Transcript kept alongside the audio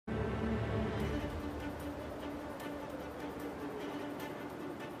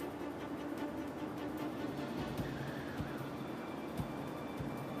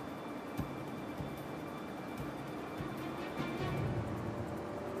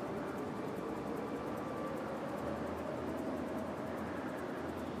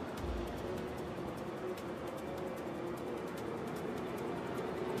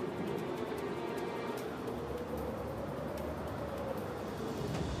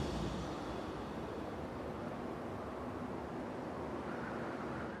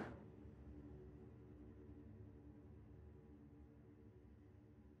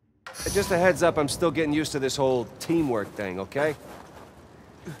Just a heads up, I'm still getting used to this whole teamwork thing, okay?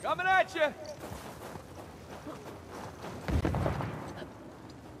 Coming at you!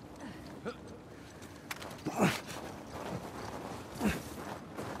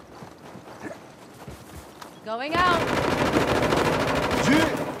 Going out.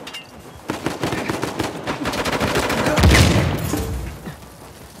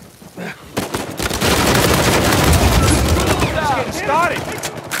 Just getting started.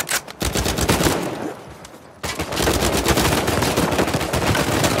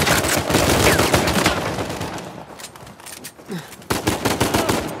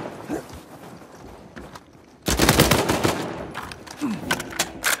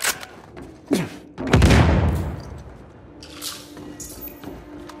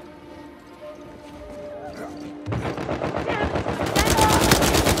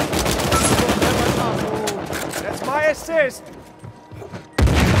 That's my assist.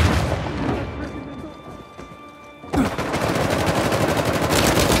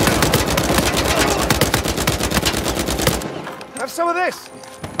 Have some of this.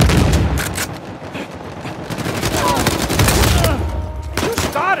 You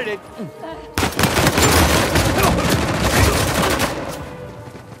started it.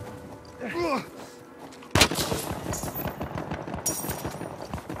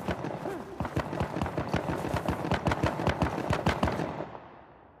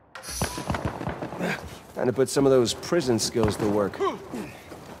 Time to put some of those prison skills to work.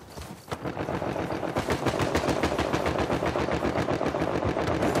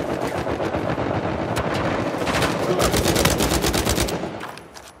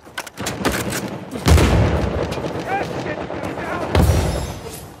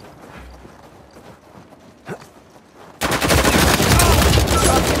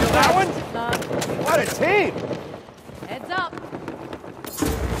 That one? What a team! Heads up.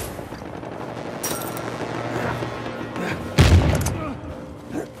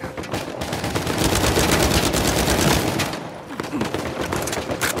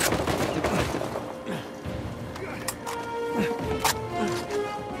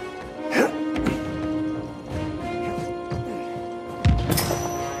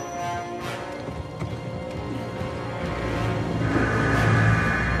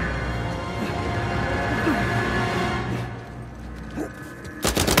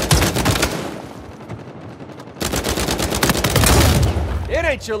 It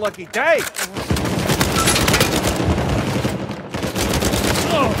ain't your lucky day.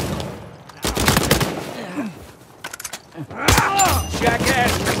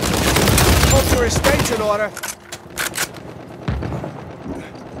 Jackass! Hope your estate's in order.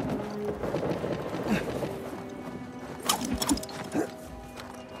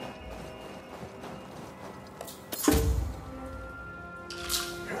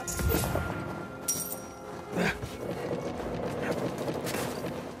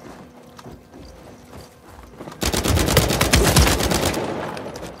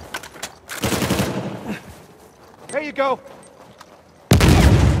 There you go.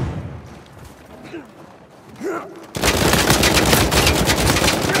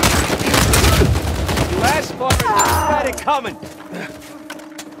 Last fucker had it coming.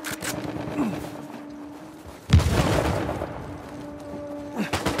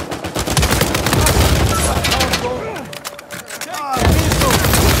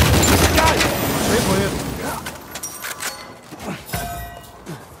 Got it.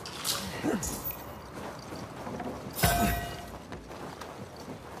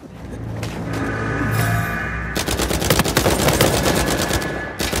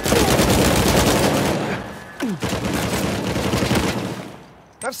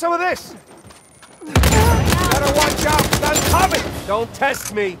 Have some of this. Better watch out. I'm coming. Don't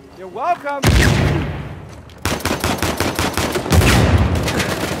test me. You're welcome.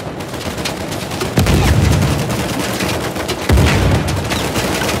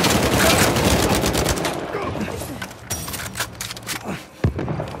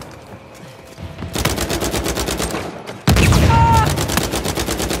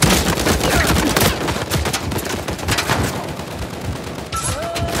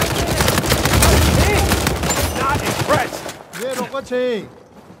 Not impressed. 똑같이.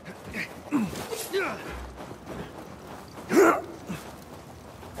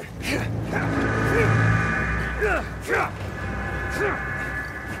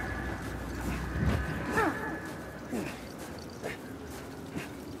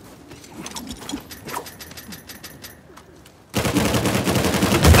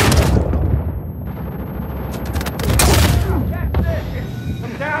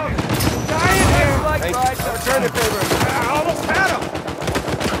 I'm down. I'm dying here. Thanks. Return the favor. I almost had him.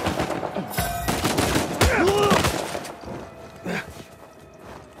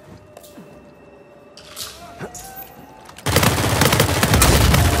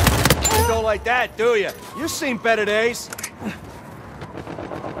 like that, do you? You've seen better days.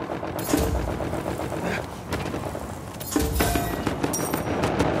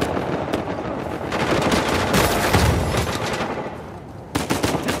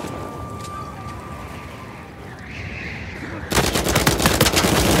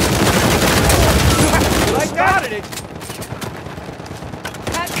 I started it.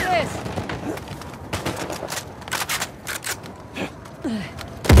 Catch this.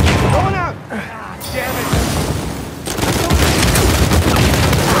 Going out! Ah, damn it!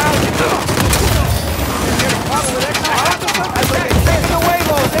 You get a problem with extra health or something? That's like they're taking away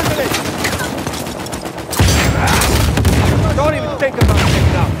those, isn't it? Don't even think about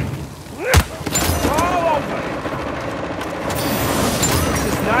picking up. All over. This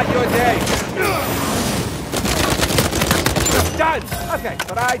is not your day. It's done! Okay,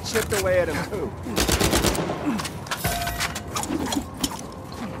 but I chipped away at him too.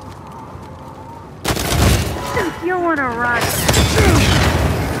 You wanna run?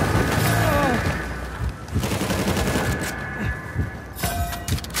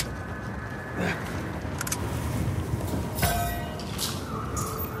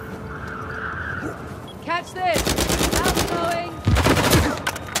 Catch this. Outgoing.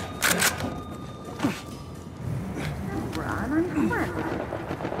 Run and run.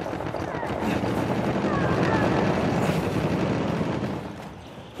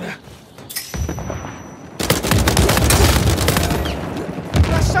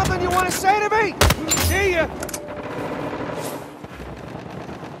 Got something you want to say to me? See ya!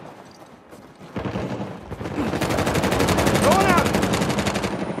 Going out!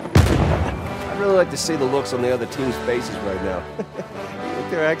 I'd really like to see the looks on the other team's faces right now. Think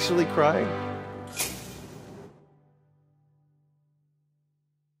they're actually crying?